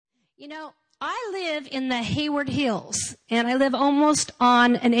You know, I live in the Hayward Hills, and I live almost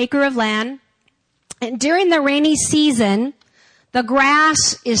on an acre of land. And during the rainy season, the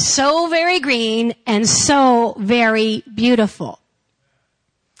grass is so very green and so very beautiful.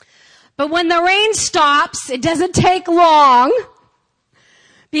 But when the rain stops, it doesn't take long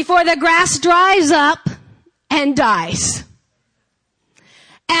before the grass dries up and dies.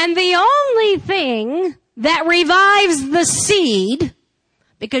 And the only thing that revives the seed,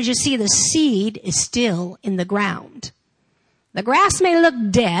 because you see the seed is still in the ground. The grass may look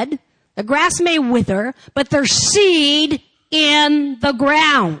dead, the grass may wither, but there's seed in the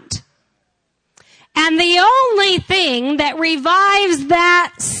ground. And the only thing that revives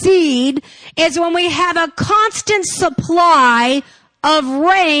that seed is when we have a constant supply of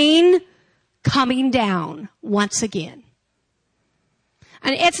rain coming down once again.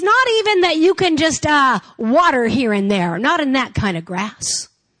 And it's not even that you can just water here and there, not in that kind of grass.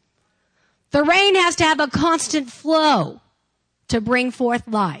 The rain has to have a constant flow to bring forth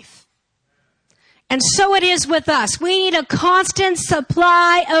life. And so it is with us. We need a constant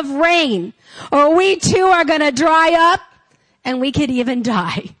supply of rain, or we too are going to dry up and we could even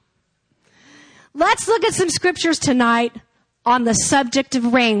die. Let's look at some scriptures tonight on the subject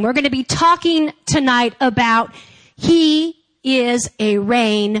of rain. We're going to be talking tonight about He is a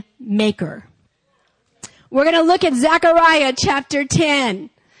rain maker. We're going to look at Zechariah chapter 10.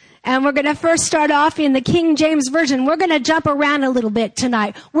 And we're going to first start off in the King James Version. We're going to jump around a little bit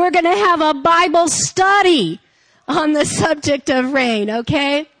tonight. We're going to have a Bible study on the subject of rain,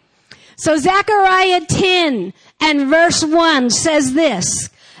 okay? So Zechariah 10 and verse 1 says this: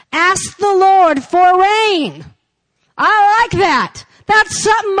 ask the Lord for rain. I like that. That's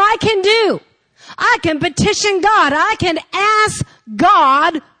something I can do. I can petition God. I can ask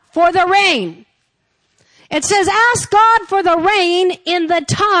God for the rain. It says, ask God for the rain in the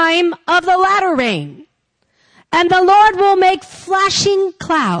time of the latter rain. And the Lord will make flashing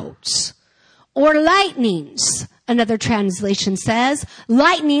clouds or lightnings. Another translation says,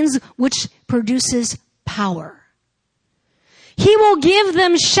 lightnings which produces power. He will give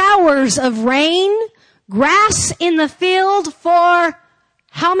them showers of rain, grass in the field for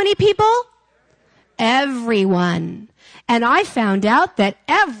how many people? Everyone. And I found out that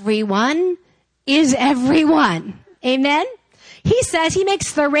everyone is everyone. Amen? He says he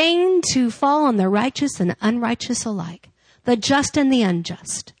makes the rain to fall on the righteous and unrighteous alike, the just and the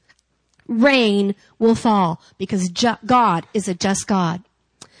unjust. Rain will fall because God is a just God.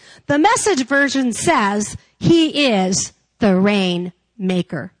 The Message version says He is the rain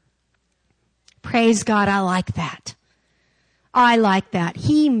maker. Praise God, I like that. I like that.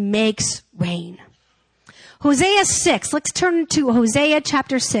 He makes rain. Hosea 6. Let's turn to Hosea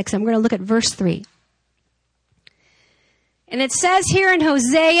chapter 6. I'm going to look at verse 3. And it says here in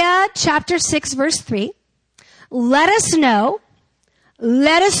Hosea chapter 6 verse 3, let us know,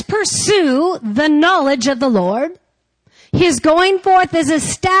 let us pursue the knowledge of the Lord. His going forth is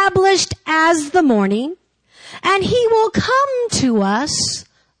established as the morning, and He will come to us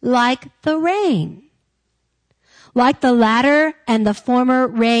like the rain, like the latter and the former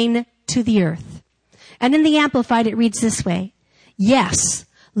rain to the earth. And in the Amplified, it reads this way: yes,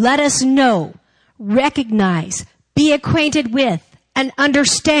 let us know, recognize, be acquainted with, and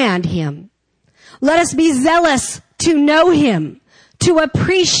understand Him. Let us be zealous to know Him, to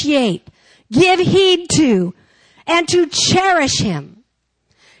appreciate, give heed to, and to cherish Him.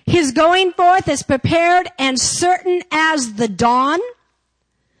 His going forth is prepared and certain as the dawn,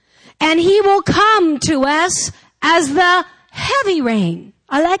 and He will come to us as the heavy rain.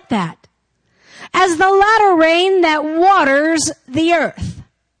 I like that. As the latter rain that waters the earth.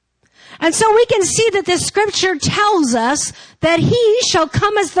 And so we can see that this scripture tells us that He shall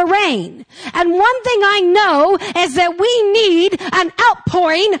come as the rain. And one thing I know is that we need an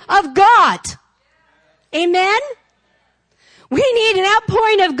outpouring of God. Amen? We need an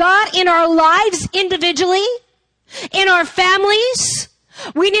outpouring of God in our lives individually, in our families.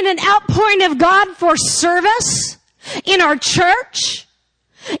 We need an outpouring of God for service, in our church,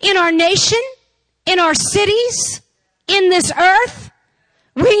 in our nation, in our cities, in this earth.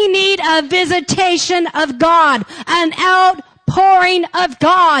 We need a visitation of God, an outpouring of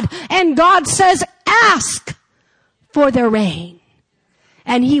God. And God says, ask for the rain,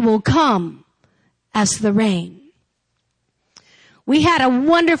 and He will come as the rain. We had a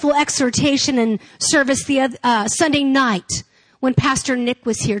wonderful exhortation and service the Sunday night when Pastor Nick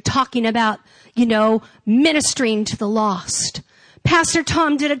was here talking about, ministering to the lost. Pastor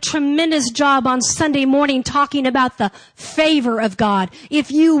Tom did a tremendous job on Sunday morning talking about the favor of God. If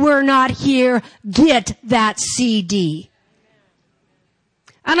you were not here, get that CD.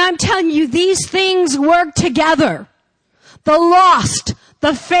 And I'm telling you, these things work together. The lost,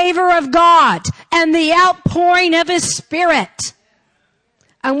 the favor of God, and the outpouring of His Spirit.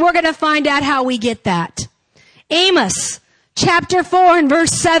 And we're going to find out how we get that. Amos chapter 4 and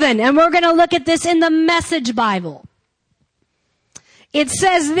verse 7. And we're going to look at this in the Message Bible. It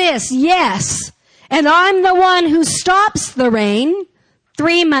says this, yes, and I'm the one who stops the rain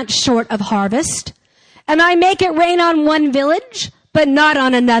 3 months short of harvest. And I make it rain on one village, but not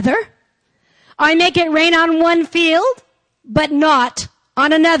on another. I make it rain on one field, but not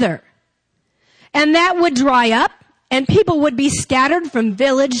on another. And that would dry up, and people would be scattered from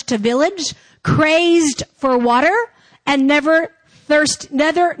village to village, crazed for water, and never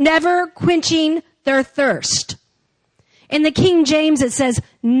quenching their thirst. In the King James it says,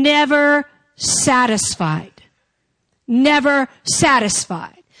 never satisfied. Never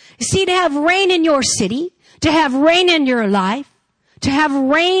satisfied. You see, to have rain in your city, to have rain in your life, to have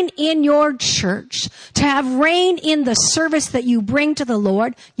rain in your church, to have rain in the service that you bring to the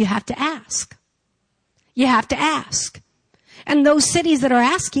Lord, you have to ask. You have to ask. And those cities that are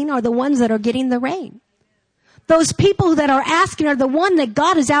asking are the ones that are getting the rain. Those people that are asking are the one that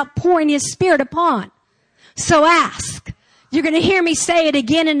God is outpouring His Spirit upon. So ask. You're going to hear me say it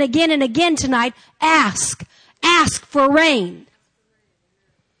again and again and again tonight. Ask. Ask for rain.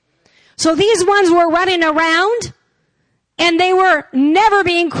 So these ones were running around, and they were never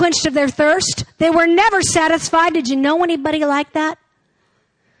being quenched of their thirst. They were never satisfied. Did you know anybody like that?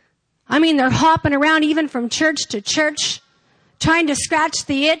 I mean, they're hopping around even from church to church, trying to scratch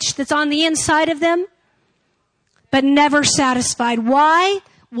the itch that's on the inside of them, but never satisfied. Why?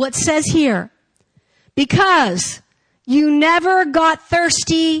 What says here? Because you never got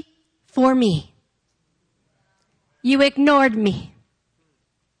thirsty for me. You ignored me.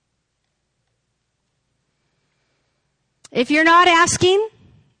 If you're not asking,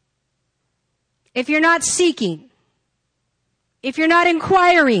 if you're not seeking, if you're not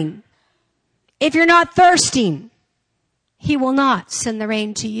inquiring, if you're not thirsting, He will not send the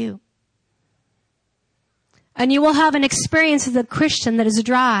rain to you. And you will have an experience as a Christian that is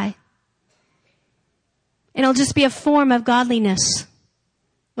dry. And it'll just be a form of godliness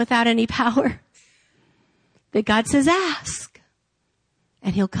without any power. But God says, ask,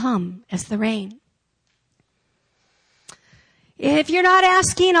 and He'll come as the rain. If you're not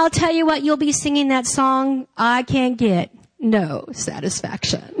asking, I'll tell you what, you'll be singing that song, I can't get no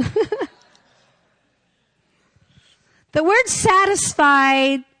satisfaction. The word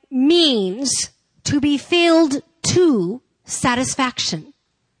satisfied means to be filled to satisfaction.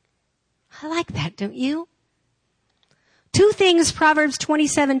 I like that, don't you? Two things Proverbs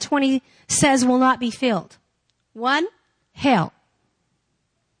 27:20 says will not be filled. 1, hell.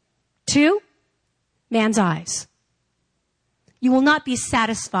 2, man's eyes. You will not be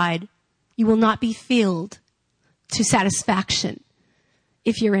satisfied. You will not be filled to satisfaction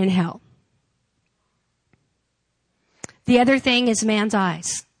if you're in hell. The other thing is man's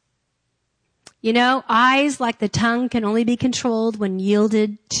eyes. You know, eyes like the tongue can only be controlled when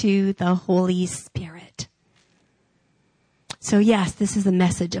yielded to the Holy Spirit. So yes, this is a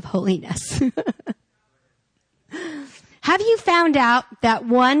message of holiness. Have you found out that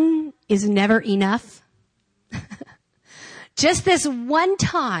one is never enough? Just this one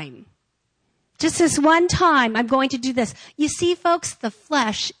time, I'm going to do this. You see, folks, the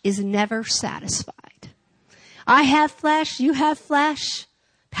flesh is never satisfied. I have flesh, you have flesh,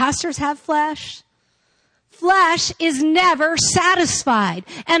 pastors have flesh. Flesh is never satisfied,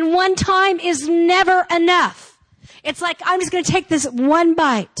 and one time is never enough. It's like, I'm just going to take this one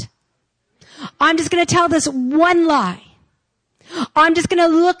bite. I'm just going to tell this one lie. I'm just going to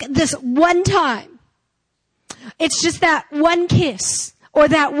look this one time. It's just that one kiss or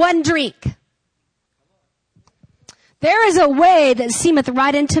that one drink. There is a way that seemeth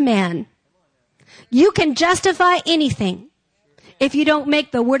right unto man. You can justify anything if you don't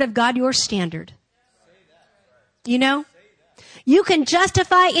make the Word of God your standard. You know? You can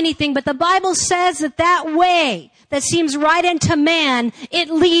justify anything, but the Bible says that way that seems right unto man, it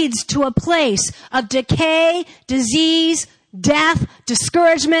leads to a place of decay, disease, death,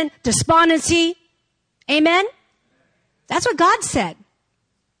 discouragement, despondency. Amen? That's what God said.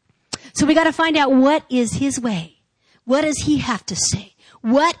 So we got to find out, what is His way? What does He have to say?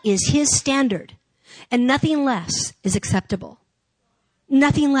 What is His standard? And nothing less is acceptable.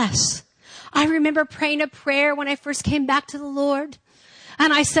 Nothing less. I remember praying a prayer when I first came back to the Lord.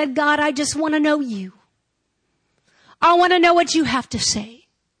 And I said, God, I just want to know You. I want to know what You have to say.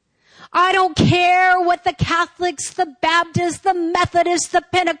 I don't care what the Catholics, the Baptists, the Methodists, the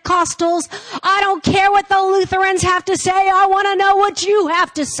Pentecostals, I don't care what the Lutherans have to say. I want to know what you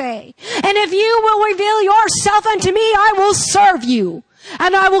have to say. And if you will reveal yourself unto me, I will serve you.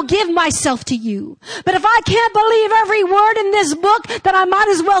 And I will give myself to you. But if I can't believe every word in this book, then I might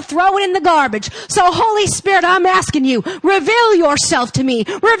as well throw it in the garbage. So Holy Spirit, I'm asking you, reveal yourself to me.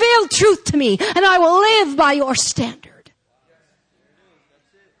 Reveal truth to me. And I will live by your standard.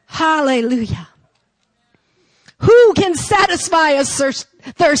 Hallelujah. Who can satisfy a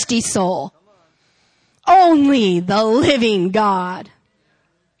thirsty soul? Only the living God.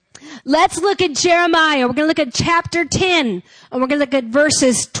 Let's look at Jeremiah. We're going to look at chapter 10, and we're going to look at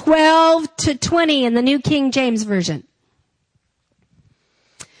verses 12 to 20 in the New King James Version.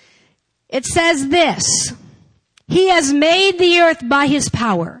 It says this: He has made the earth by his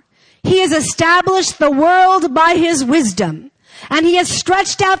power. He has established the world by his wisdom. And he has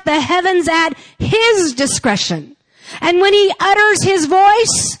stretched out the heavens at his discretion. And when he utters his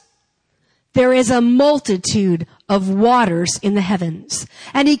voice, there is a multitude of waters in the heavens.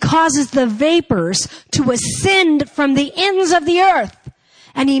 And he causes the vapors to ascend from the ends of the earth.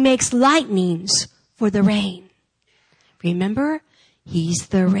 And he makes lightnings for the rain. Remember, he's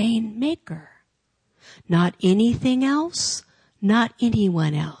the rain maker. Not anything else, not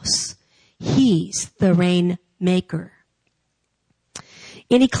anyone else. He's the rain maker.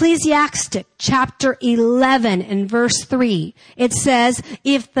 In Ecclesiastic chapter 11 and verse 3, it says,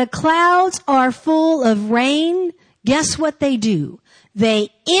 if the clouds are full of rain, guess what they do? They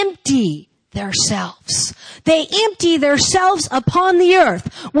empty themselves. They empty themselves upon the earth.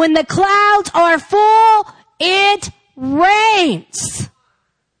 When the clouds are full, it rains.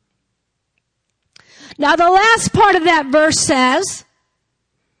 Now the last part of that verse says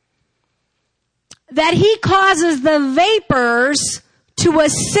that he causes the vapors to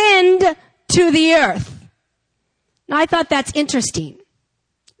ascend to the earth. Now, I thought that's interesting.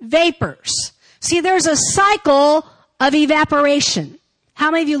 Vapors. See, there's a cycle of evaporation.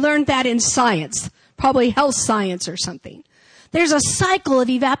 How many of you learned that in science? Probably health science or something. There's a cycle of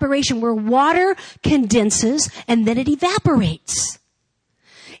evaporation where water condenses and then it evaporates.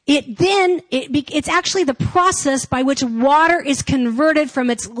 It's actually the process by which water is converted from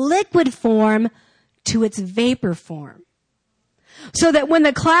its liquid form to its vapor form. So that when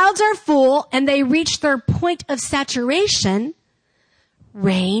the clouds are full and they reach their point of saturation,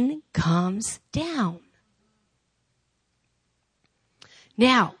 rain comes down.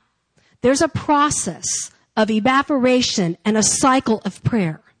 Now, there's a process of evaporation and a cycle of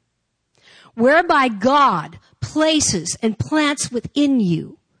prayer, whereby God places and plants within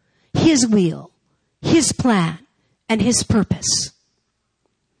you his will, his plan, and his purpose.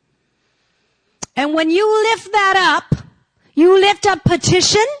 And when you lift that up, you lift up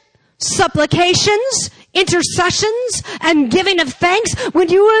petition, supplications, intercessions, and giving of thanks. When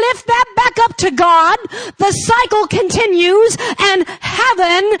you lift that back up to God, the cycle continues and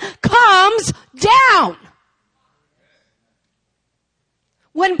heaven comes down.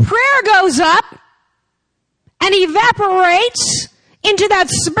 When prayer goes up and evaporates into that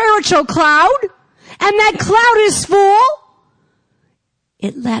spiritual cloud, and that cloud is full,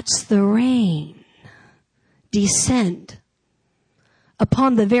 it lets the rain descend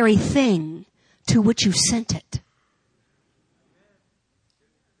upon the very thing to which you sent it.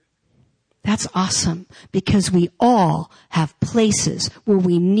 That's awesome, because we all have places where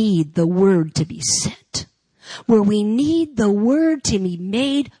we need the word to be sent, where we need the word to be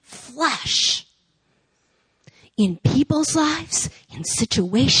made flesh. In people's lives, in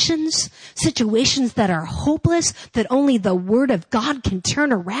situations that are hopeless, that only the Word of God can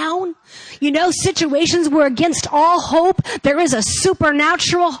turn around. You know, situations where against all hope, there is a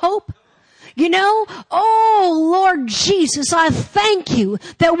supernatural hope. You know, oh Lord Jesus, I thank you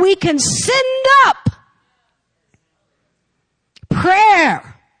that we can send up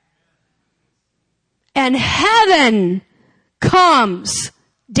prayer and heaven comes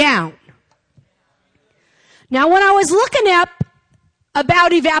down. Now, when I was looking up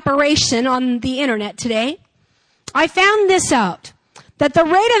about evaporation on the internet today, I found this out, that the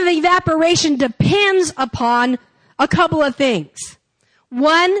rate of evaporation depends upon a couple of things.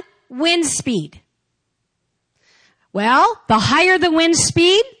 One, wind speed. Well, the higher the wind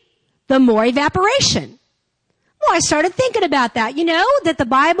speed, the more evaporation. Well, I started thinking about that. You know that the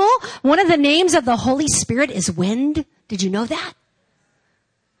Bible, one of the names of the Holy Spirit is wind. Did you know that?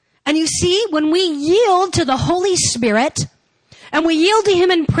 And you see, when we yield to the Holy Spirit and we yield to Him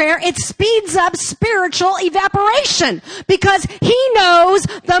in prayer, it speeds up spiritual evaporation, because He knows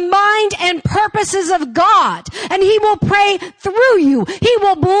the mind and purpose purposes of God. And He will pray through you. He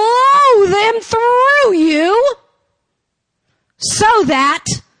will blow them through you so that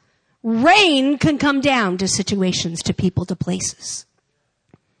rain can come down to situations, to people, to places.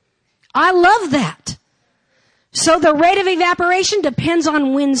 I love that. So the rate of evaporation depends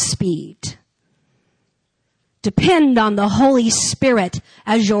on wind speed. Depend on the Holy Spirit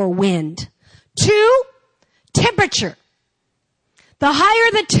as your wind. 2, temperature. The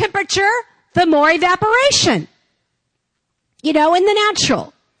higher the temperature, the more evaporation. In the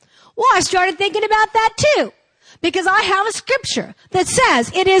natural. Well, I started thinking about that too. Because I have a scripture that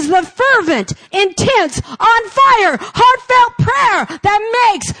says it is the fervent, intense, on fire, heartfelt prayer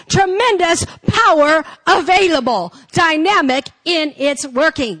that makes tremendous power available, dynamic in its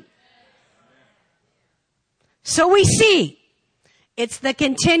working. So we see it's the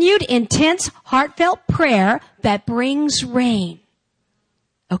continued, intense, heartfelt prayer that brings rain.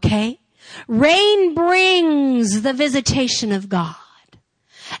 Okay? Rain brings the visitation of God.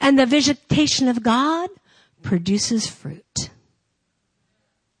 And the visitation of God produces fruit.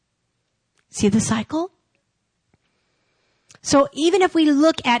 See the cycle? So even if we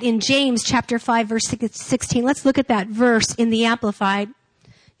look at in James chapter 5 verse 16, let's look at that verse in the Amplified.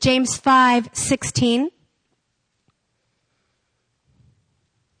 James 5:16.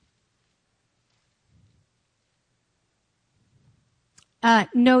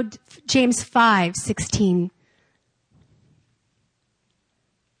 James 5:16.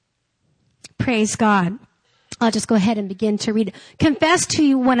 Praise God. I'll just go ahead and begin to read. Confess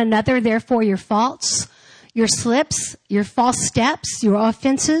to one another, therefore, your faults, your slips, your false steps, your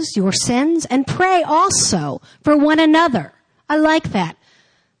offenses, your sins, and pray also for one another. I like that.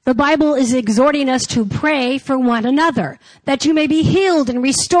 The Bible is exhorting us to pray for one another, that you may be healed and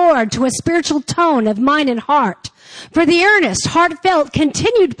restored to a spiritual tone of mind and heart. For the earnest, heartfelt,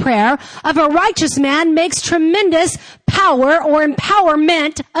 continued prayer of a righteous man makes tremendous power or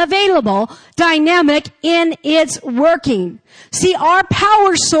empowerment available, dynamic in its working. See, our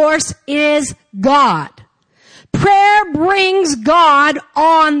power source is God. Prayer brings God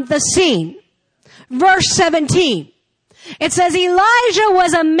on the scene. Verse 17. It says, Elijah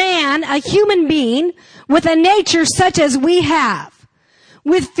was a man, a human being, with a nature such as we have,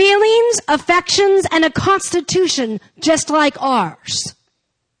 with feelings, affections, and a constitution just like ours.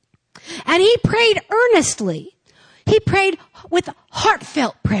 And he prayed earnestly. He prayed with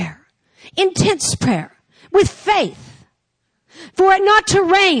heartfelt prayer, intense prayer, with faith, for it not to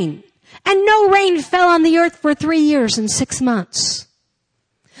rain. And no rain fell on the earth for 3 years and 6 months.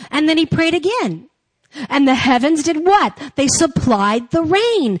 And then he prayed again. And the heavens did what? They supplied the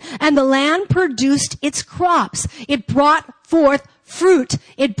rain, and the land produced its crops. It brought forth fruit.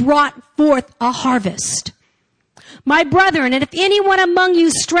 It brought forth a harvest. My brethren, and if anyone among you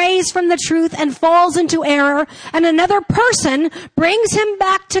strays from the truth and falls into error, and another person brings him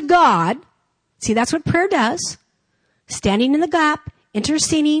back to God, see, that's what prayer does. Standing in the gap,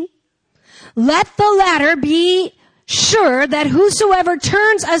 interceding. Let the latter be sure that whosoever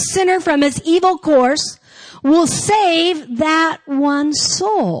turns a sinner from his evil course will save that one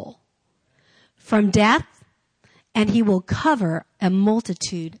soul from death, and he will cover a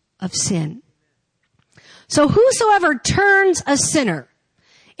multitude of sin. So whosoever turns a sinner,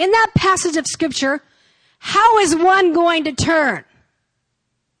 in that passage of scripture, how is one going to turn?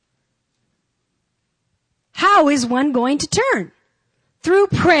 How is one going to turn? Through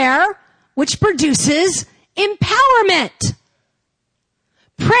prayer, which produces empowerment.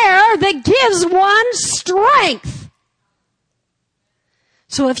 Prayer that gives one strength.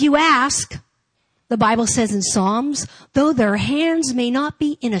 So if you ask, the Bible says in Psalms, though their hands may not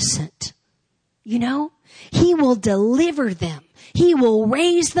be innocent, He will deliver them. He will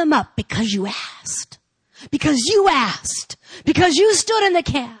raise them up because you asked. Because you asked. Because you stood in the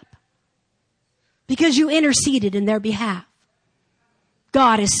gap. Because you interceded in their behalf.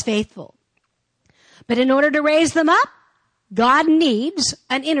 God is faithful. But in order to raise them up, God needs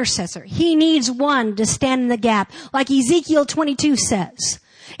an intercessor. He needs one to stand in the gap. Like Ezekiel 22 says.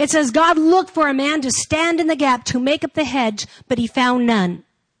 It says, God looked for a man to stand in the gap to make up the hedge, but he found none.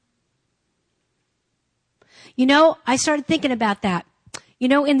 I started thinking about that.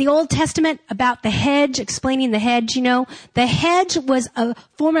 In the Old Testament, about the hedge, explaining the hedge, the hedge was a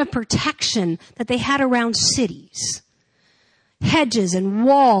form of protection that they had around cities. Hedges and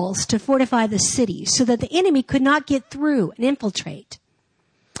walls to fortify the cities so that the enemy could not get through and infiltrate.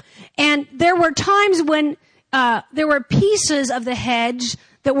 And there were times when there were pieces of the hedge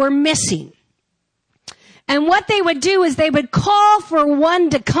that were missing. And what they would do is they would call for one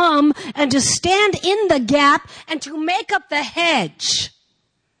to come and to stand in the gap and to make up the hedge.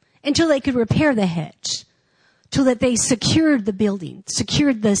 until they could repair the hedge, till that they secured the building,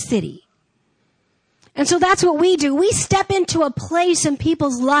 secured the city. And so that's what we do. We step into a place in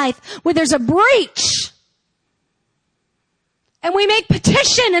people's life where there's a breach. And we make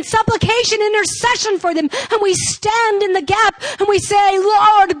petition and supplication, intercession for them. And we stand in the gap and we say,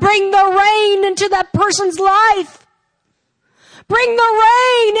 Lord, bring the rain into that person's life. Bring the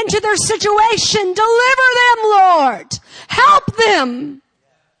rain into their situation. Deliver them, Lord. Help them.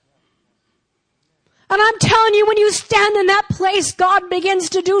 And I'm telling you, when you stand in that place, God begins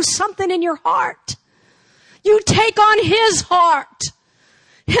to do something in your heart. You take on His heart.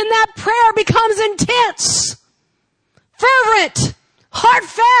 And that prayer becomes intense, fervent,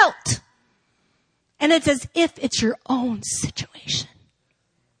 heartfelt. And it's as if it's your own situation.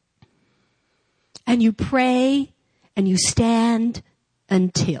 And you pray and you stand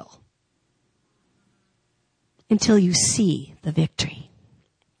until you see the victory.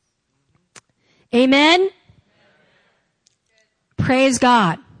 Amen? Praise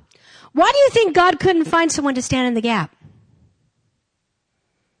God. Why do you think God couldn't find someone to stand in the gap?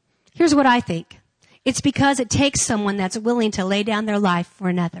 Here's what I think. It's because it takes someone that's willing to lay down their life for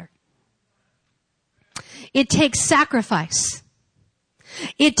another. It takes sacrifice.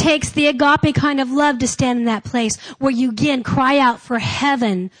 It takes the agape kind of love to stand in that place where you again cry out for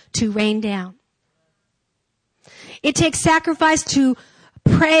heaven to rain down. It takes sacrifice to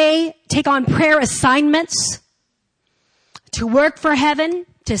pray, take on prayer assignments, to work for heaven,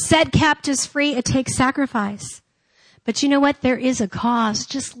 to set captives free. It takes sacrifice. But you know what? There is a cause.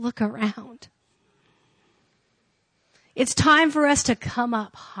 Just look around. It's time for us to come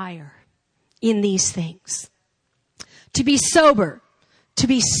up higher in these things. To be sober. To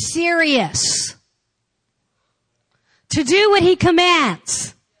be serious. To do what He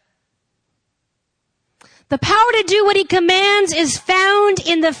commands. The power to do what He commands is found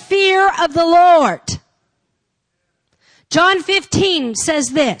in the fear of the Lord. John 15 says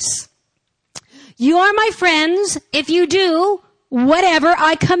this, "You are my friends if you do whatever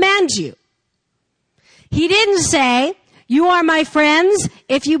I command you." He didn't say, "You are my friends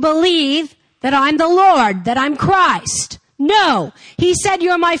if you believe that I'm the Lord, that I'm Christ." No. He said,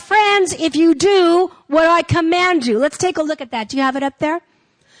 "You're my friends if you do what I command you." Let's take a look at that. Do you have it up there?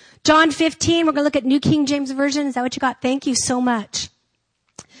 John 15, we're going to look at New King James Version. Is that what you got? Thank you so much.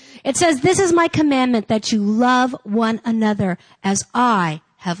 It says, "This is my commandment, that you love one another as I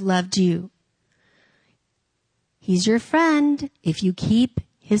have loved you." He's your friend if you keep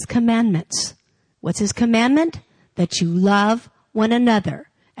His commandments. What's His commandment? That you love one another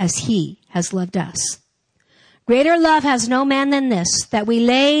as He has loved us. Greater love has no man than this, that we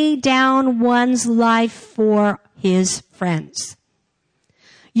lay down one's life for his friends.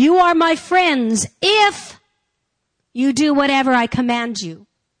 You are my friends if you do whatever I command you.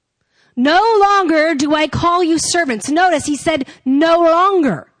 No longer do I call you servants. Notice He said no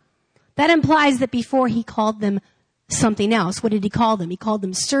longer. That implies that before He called them something else. What did He call them? He called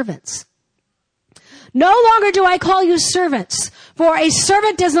them servants. No longer do I call you servants, for a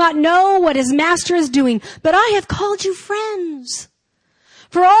servant does not know what his master is doing, but I have called you friends.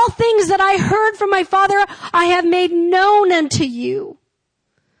 For all things that I heard from my Father, I have made known unto you.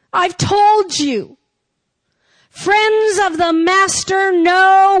 I've told you. Friends of the Master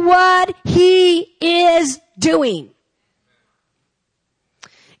know what He is doing.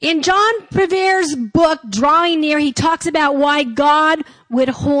 In John Prevere's book, Drawing Near, he talks about why God would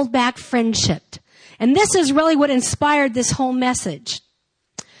hold back friendship. And this is really what inspired this whole message.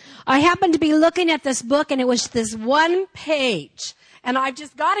 I happened to be looking at this book, and it was this one page. And I've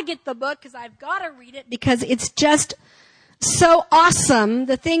just got to get the book because I've got to read it because it's just so awesome,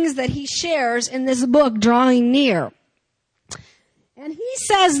 the things that he shares in this book, Drawing Near. And he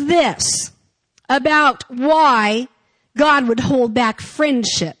says this about why God would hold back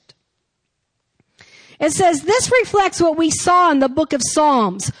friendship. It says, "This reflects what we saw in the book of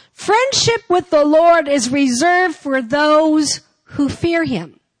Psalms. Friendship with the Lord is reserved for those who fear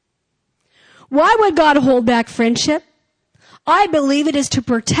Him." Why would God hold back friendship? I believe it is to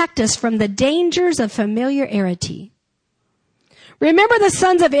protect us from the dangers of familiarity. Remember the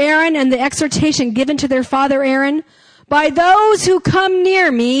sons of Aaron and the exhortation given to their father Aaron? "By those who come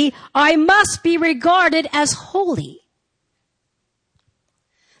near me, I must be regarded as holy."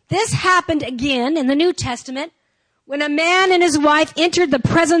 This happened again in the New Testament when a man and his wife entered the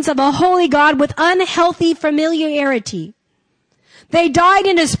presence of a holy God with unhealthy familiarity. They died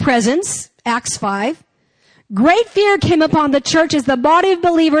in His presence, Acts 5. Great fear came upon the church as the body of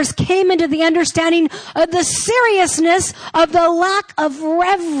believers came into the understanding of the seriousness of the lack of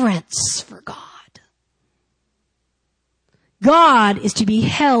reverence for God. God is to be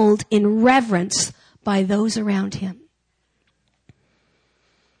held in reverence by those around him.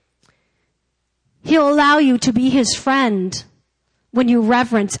 He'll allow you to be his friend when you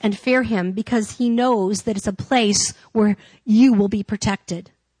reverence and fear him, because he knows that it's a place where you will be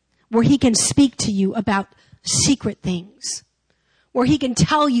protected, where he can speak to you about secret things, where he can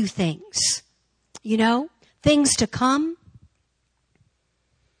tell you things, things to come.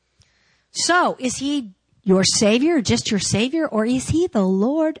 So, is he your Savior, just your Savior, or is he the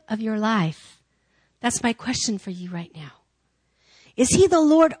Lord of your life? That's my question for you right now. Is he the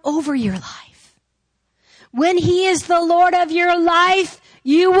Lord over your life? When he is the Lord of your life,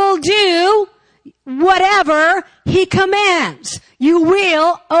 you will do whatever he commands. You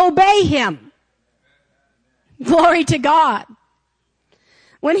will obey him. Glory to God.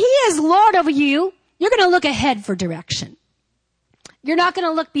 When he is Lord over you, you're going to look ahead for direction. You're not going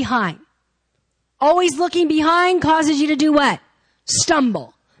to look behind. Always looking behind causes you to do what?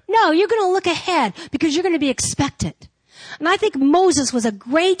 Stumble. No, you're going to look ahead because you're going to be expectant. And I think Moses was a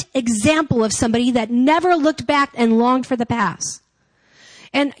great example of somebody that never looked back and longed for the past.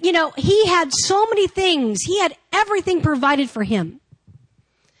 And, he had so many things. He had everything provided for him.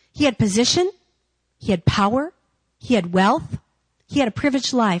 He had position. He had power. He had wealth. He had a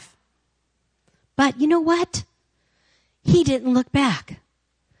privileged life. But you know what? He didn't look back.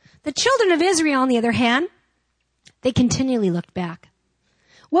 The children of Israel, on the other hand, they continually looked back.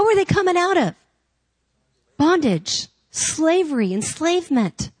 What were they coming out of? Bondage, slavery,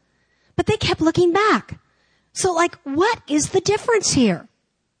 enslavement. But they kept looking back. So what is the difference here?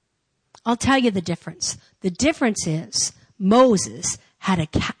 I'll tell you the difference. The difference is Moses had an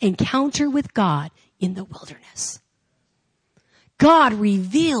encounter with God in the wilderness. God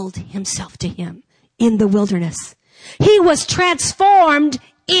revealed himself to him in the wilderness. He was transformed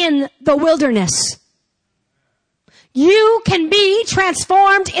in the wilderness. You can be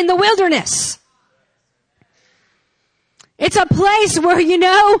transformed in the wilderness. It's a place where,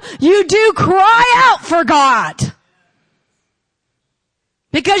 you do cry out for God.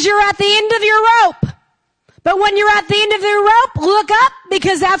 Because you're at the end of your rope. But when you're at the end of your rope, look up,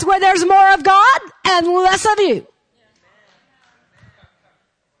 because that's where there's more of God and less of you.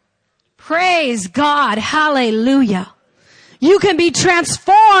 Praise God. Hallelujah. You can be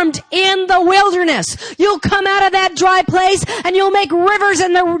transformed in the wilderness. You'll come out of that dry place and you'll make rivers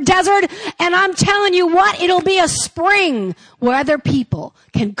in the desert. And I'm telling you what, it'll be a spring where other people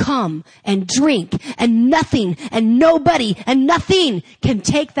can come and drink, and nothing and nobody and nothing can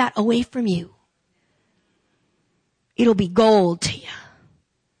take that away from you. It'll be gold to you.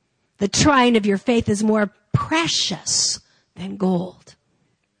 The trying of your faith is more precious than gold.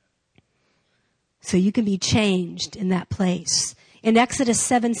 So you can be changed in that place. In Exodus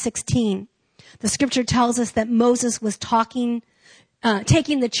 7:16, the scripture tells us that Moses was taking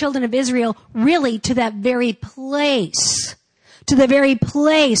the children of Israel really to that very place, to the very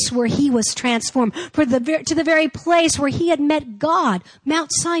place where he was transformed, to the very place where he had met God,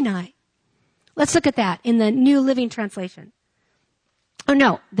 Mount Sinai. Let's look at that in the New Living Translation. Oh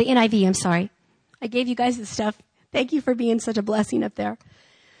no, the NIV, I'm sorry. I gave you guys the stuff. Thank you for being such a blessing up there.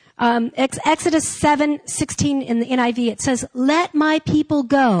 Exodus 7:16 in the NIV, it says, "Let my people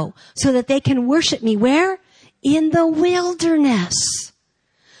go so that they can worship me." Where? In the wilderness.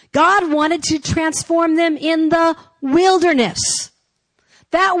 God wanted to transform them in the wilderness.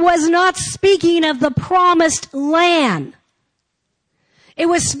 That was not speaking of the promised land. It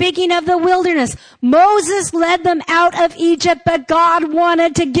was speaking of the wilderness. Moses led them out of Egypt, but God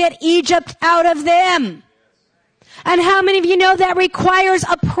wanted to get Egypt out of them. And how many of you know that requires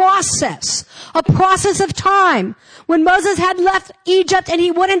a process of time? When Moses had left Egypt and he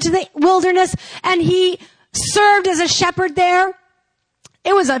went into the wilderness and he served as a shepherd there,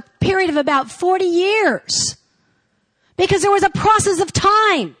 it was a period of about 40 years. Because there was a process of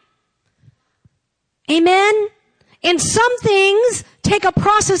time. Amen? And some things take a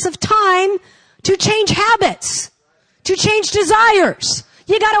process of time to change habits, to change desires.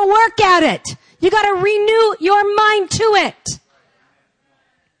 You gotta work at it. You got to renew your mind to it.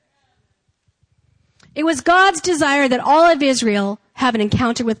 It was God's desire that all of Israel have an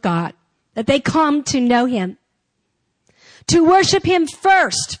encounter with God, that they come to know him, to worship him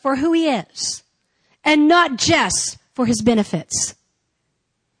first for who he is, and not just for his benefits.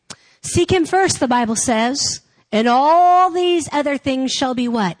 Seek him first, the Bible says, and all these other things shall be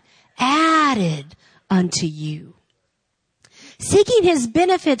what? Added unto you. Seeking his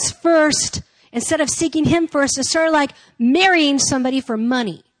benefits first instead of seeking him first is sort of like marrying somebody for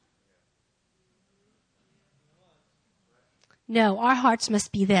money. No, our hearts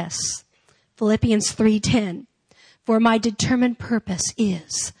must be this. Philippians 3:10. For my determined purpose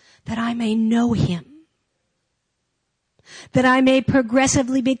is that I may know him, that I may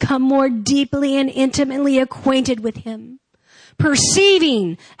progressively become more deeply and intimately acquainted with him,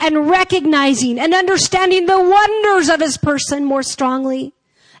 perceiving and recognizing and understanding the wonders of his person more strongly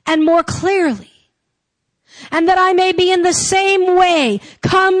and more clearly. And that I may be in the same way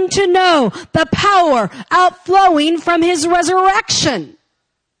come to know the power outflowing from his resurrection.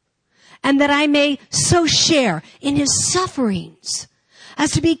 And that I may so share in his sufferings as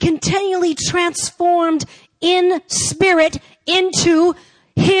to be continually transformed in spirit into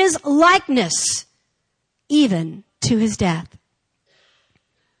his likeness, even to his death.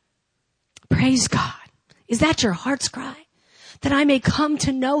 Praise God. Is that your heart's cry? That I may come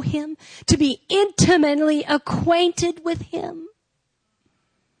to know him, to be intimately acquainted with him.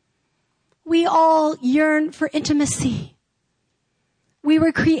 We all yearn for intimacy. We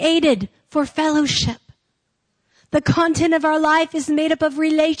were created for fellowship. The content of our life is made up of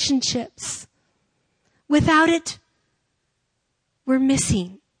relationships. Without it, we're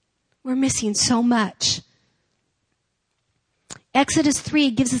missing. We're missing so much. Exodus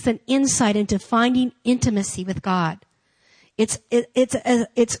 3 gives us an insight into finding intimacy with God. It's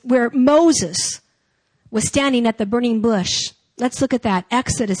where Moses was standing at the burning bush. Let's look at that.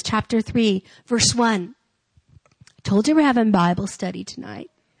 Exodus chapter 3, verse 1. I told you we're having Bible study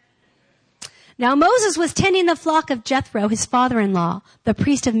tonight. Now Moses was tending the flock of Jethro, his father-in-law, the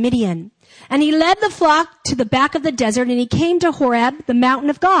priest of Midian. And he led the flock to the back of the desert, and he came to Horeb, the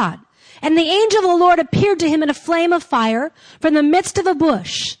mountain of God. And the angel of the Lord appeared to him in a flame of fire from the midst of a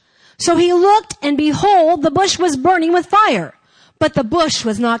bush. So he looked, and behold, the bush was burning with fire, but the bush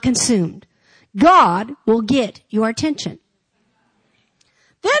was not consumed. God will get your attention.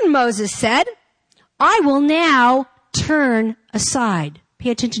 Then Moses said, I will now turn aside.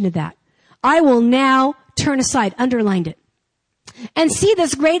 Pay attention to that. I will now turn aside. Underlined it. And see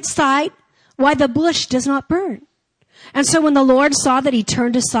this great sight, why the bush does not burn. And so when the Lord saw that he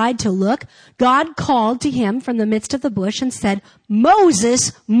turned aside to look, God called to him from the midst of the bush and said,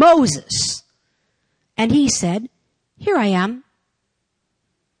 Moses, Moses. And he said, here I am.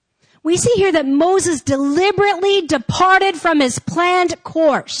 We see here that Moses deliberately departed from his planned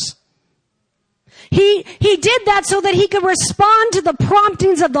course. He did that so that he could respond to the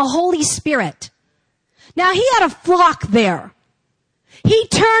promptings of the Holy Spirit. Now he had a flock there. He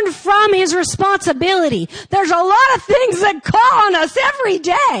turned from his responsibility. There's a lot of things that call on us every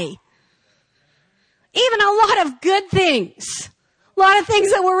day. Even a lot of good things. A lot of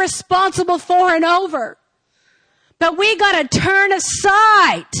things that we're responsible for and over. But we gotta turn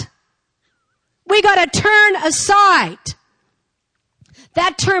aside. We gotta turn aside.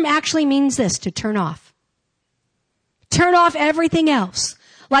 That term actually means this, to turn off. Turn off everything else.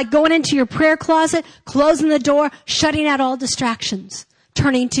 Like going into your prayer closet, closing the door, shutting out all distractions,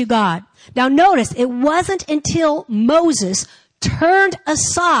 turning to God. Now notice, it wasn't until Moses turned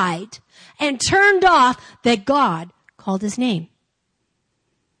aside and turned off that God called his name.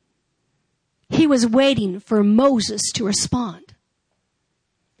 He was waiting for Moses to respond.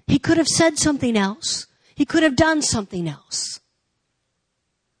 He could have said something else. He could have done something else.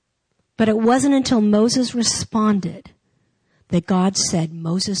 But it wasn't until Moses responded that God said,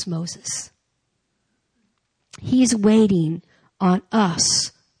 Moses, Moses. He's waiting on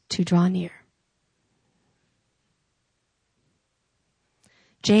us to draw near.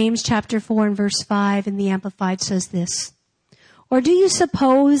 James chapter 4 and verse 5 in the Amplified says this, or do you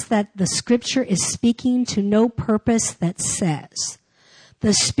suppose that the scripture is speaking to no purpose that says,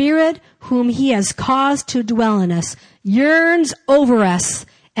 the Spirit whom he has caused to dwell in us yearns over us,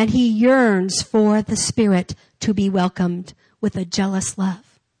 and he yearns for the Spirit to be welcomed with a jealous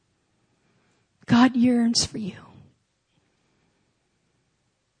love. God yearns for you.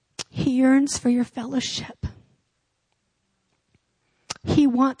 He yearns for your fellowship. He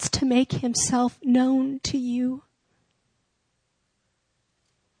wants to make himself known to you.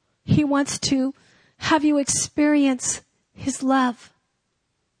 He wants to have you experience his love.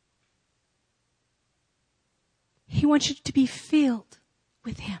 He wants you to be filled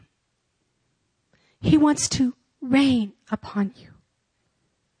with him. He wants to reign upon you.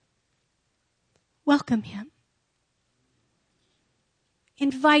 Welcome him.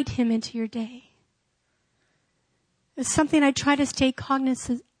 Invite him into your day. It's something I try to stay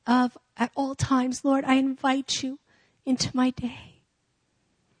cognizant of at all times. Lord, I invite you into my day.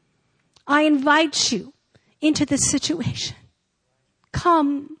 I invite you into this situation.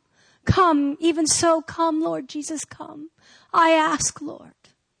 Come, come, even so, come, Lord Jesus, come. I ask, Lord,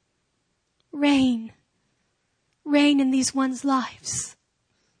 reign in these ones' lives.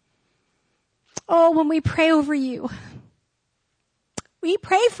 Oh, when we pray over you, we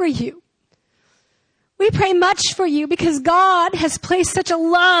pray for you. We pray much for you because God has placed such a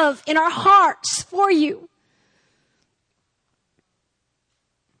love in our hearts for you.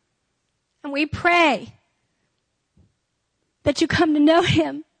 And we pray that you come to know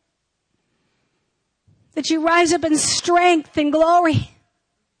Him, that you rise up in strength and glory,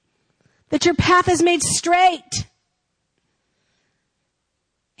 that your path is made straight.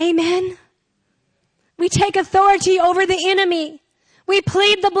 Amen. We take authority over the enemy. We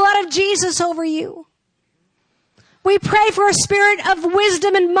plead the blood of Jesus over you. We pray for a spirit of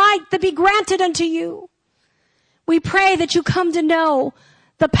wisdom and might that be granted unto you. We pray that you come to know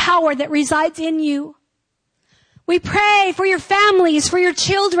the power that resides in you. We pray for your families, for your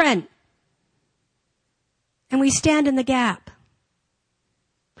children. And we stand in the gap.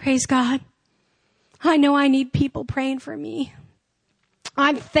 Praise God. I know I need people praying for me.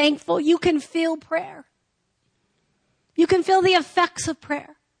 I'm thankful you can feel prayer. You can feel the effects of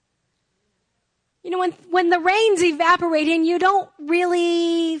prayer. You know, when the rain's evaporating, you don't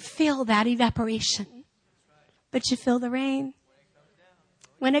really feel that evaporation. But you feel the rain.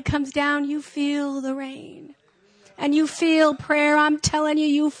 When it comes down, you feel the rain. And you feel prayer. I'm telling you,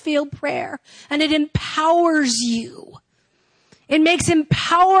 you feel prayer. And it empowers you. It makes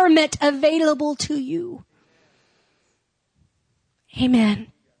empowerment available to you.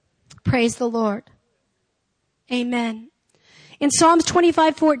 Amen. Praise the Lord. Amen. In Psalms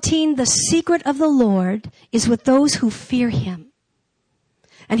 25:14, the secret of the Lord is with those who fear Him.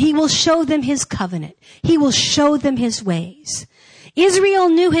 And He will show them His covenant. He will show them His ways. Israel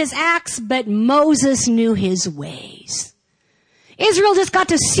knew His acts, but Moses knew His ways. Israel just got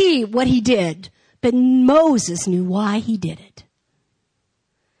to see what He did, but Moses knew why He did it.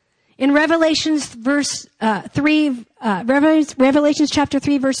 In Revelations chapter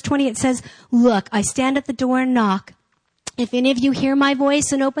 3, verse 20, it says, "Look, I stand at the door and knock. If any of you hear my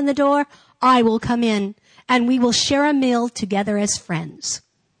voice and open the door, I will come in, and we will share a meal together as friends."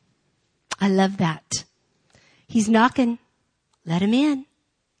 I love that. He's knocking. Let Him in.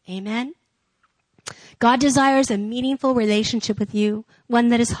 Amen. God desires a meaningful relationship with you, one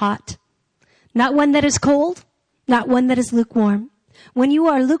that is hot, not one that is cold, not one that is lukewarm. When you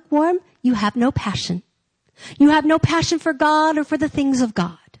are lukewarm, you have no passion. You have no passion for God or for the things of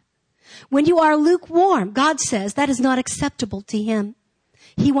God. When you are lukewarm, God says that is not acceptable to Him.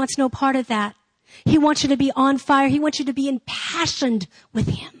 He wants no part of that. He wants you to be on fire. He wants you to be impassioned with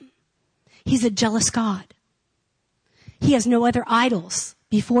Him. He's a jealous God. He has no other idols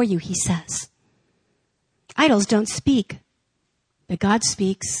before you, He says. Idols don't speak, but God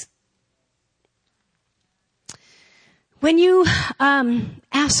speaks. When you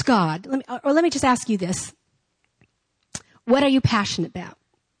ask God, let me just ask you this. What are you passionate about?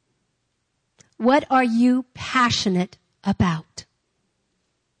 What are you passionate about?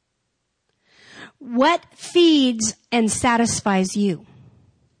 What feeds and satisfies you?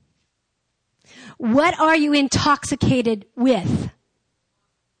 What are you intoxicated with?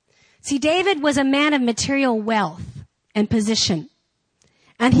 See, David was a man of material wealth and position.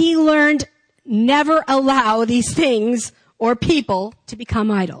 And he learned never allow these things or people to become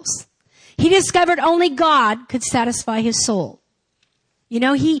idols. He discovered only God could satisfy his soul. You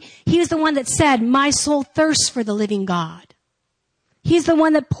know, he was the one that said, "My soul thirsts for the living God." He's the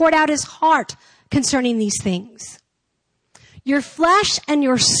one that poured out his heart concerning these things. Your flesh and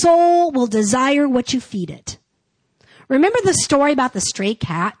your soul will desire what you feed it. Remember the story about the stray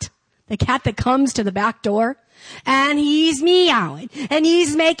cat? The cat that comes to the back door? And he's meowing, and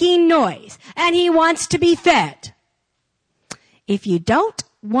he's making noise, and he wants to be fed. If you don't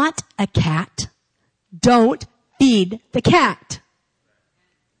want a cat, don't feed the cat.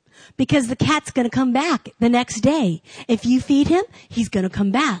 Because the cat's going to come back the next day. If you feed him, he's going to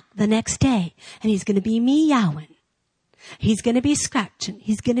come back the next day, and he's going to be meowing. He's going to be scratching.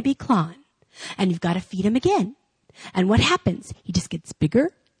 He's going to be clawing. And you've got to feed him again. And what happens? He just gets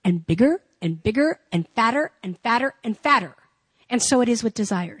bigger and bigger and bigger and fatter and fatter and fatter. And so it is with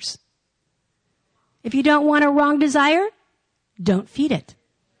desires. If you don't want a wrong desire, don't feed it.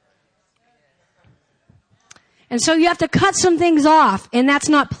 And so you have to cut some things off, and that's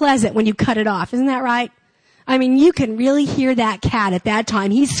not pleasant when you cut it off. Isn't that right? I mean, you can really hear that cat at that time.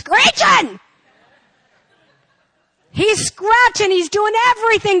 He's screeching! He's scratching. He's doing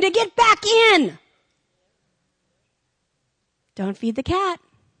everything to get back in. Don't feed the cat.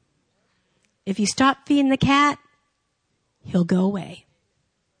 If you stop feeding the cat, he'll go away.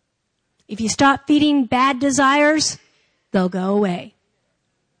 If you stop feeding bad desires, they'll go away.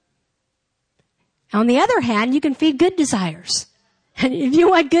 On the other hand, you can feed good desires. And if you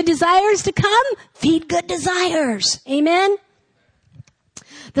want good desires to come, feed good desires. Amen?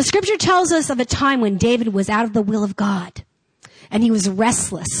 The scripture tells us of a time when David was out of the will of God. And he was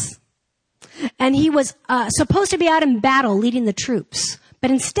restless. And he was supposed to be out in battle leading the troops.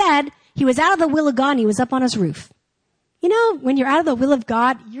 But instead, he was out of the will of God and he was up on his roof. You know, when you're out of the will of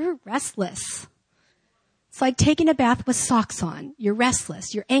God, you're restless. It's like taking a bath with socks on. You're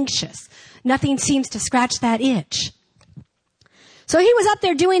restless. You're anxious. Nothing seems to scratch that itch. So he was up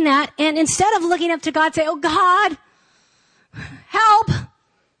there doing that, and instead of looking up to God, say, "Oh God, help,"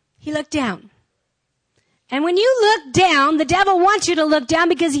 he looked down. And when you look down, the devil wants you to look down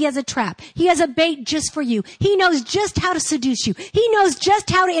because he has a trap. He has a bait just for you. He knows just how to seduce you. He knows just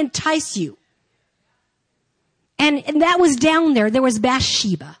how to entice you. And that was down there. There was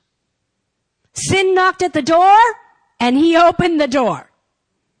Bathsheba. Sin knocked at the door, and he opened the door.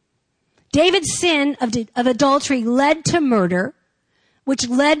 David's sin of adultery led to murder, which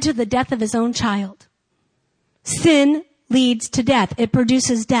led to the death of his own child. Sin leads to death. It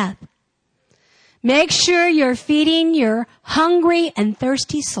produces death. Make sure you're feeding your hungry and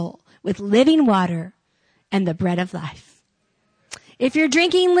thirsty soul with living water and the bread of life. If you're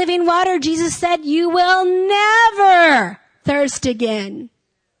drinking living water, Jesus said, you will never thirst again.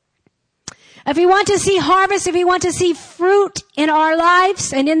 If we want to see harvest, if we want to see fruit in our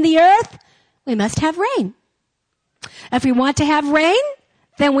lives and in the earth, we must have rain. If we want to have rain,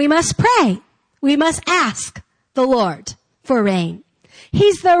 then we must pray. We must ask the Lord for rain.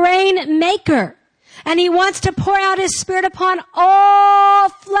 He's the rain maker, and he wants to pour out his Spirit upon all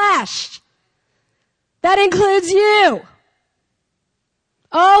flesh. That includes you.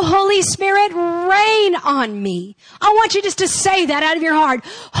 Oh, Holy Spirit, rain on me. I want you just to say that out of your heart.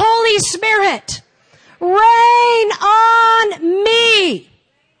 Holy Spirit, rain on me.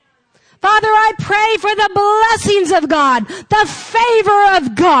 Father, I pray for the blessings of God, the favor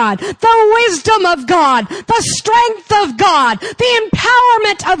of God, the wisdom of God, the strength of God, the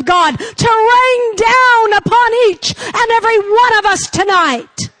empowerment of God to rain down upon each and every one of us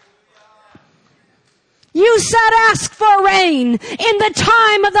tonight. You said ask for rain in the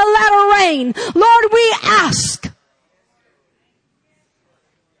time of the latter rain. Lord, we ask.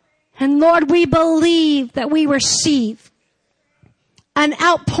 And Lord, we believe that we receive an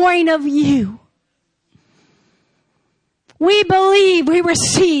outpouring of you. We believe we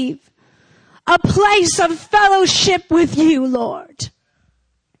receive a place of fellowship with you, Lord,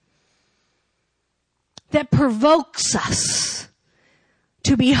 that provokes us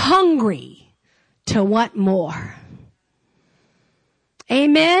to be hungry, to want more.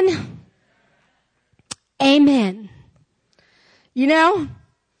 Amen. Amen. You know,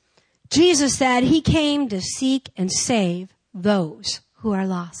 Jesus said he came to seek and save those who are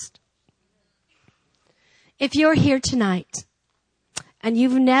lost. If you're here tonight and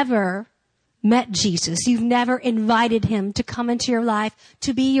you've never met Jesus, you've never invited him to come into your life,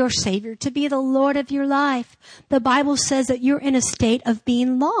 to be your Savior, to be the Lord of your life, the Bible says that you're in a state of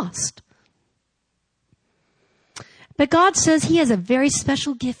being lost. But God says he has a very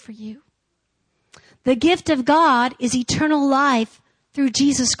special gift for you. The gift of God is eternal life through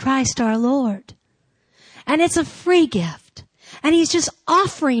Jesus Christ our Lord. And it's a free gift. And he's just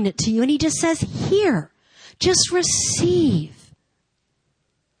offering it to you. And he just says, here, just receive.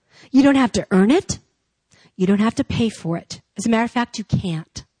 You don't have to earn it. You don't have to pay for it. As a matter of fact, you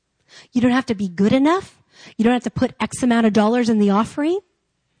can't. You don't have to be good enough. You don't have to put X amount of dollars in the offering.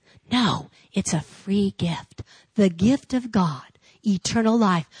 No, it's a free gift. The gift of God, eternal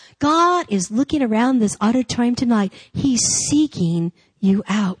life. God is looking around this auditorium tonight. He's seeking you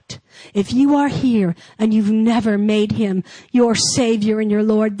out. If you are here and you've never made him your Savior and your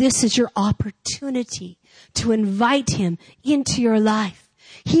Lord, this is your opportunity to invite him into your life.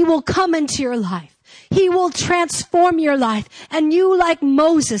 He will come into your life. He will transform your life. And you, like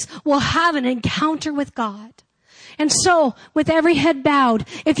Moses, will have an encounter with God. And so, with every head bowed,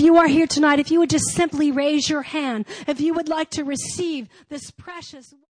 if you are here tonight, if you would just simply raise your hand, if you would like to receive this precious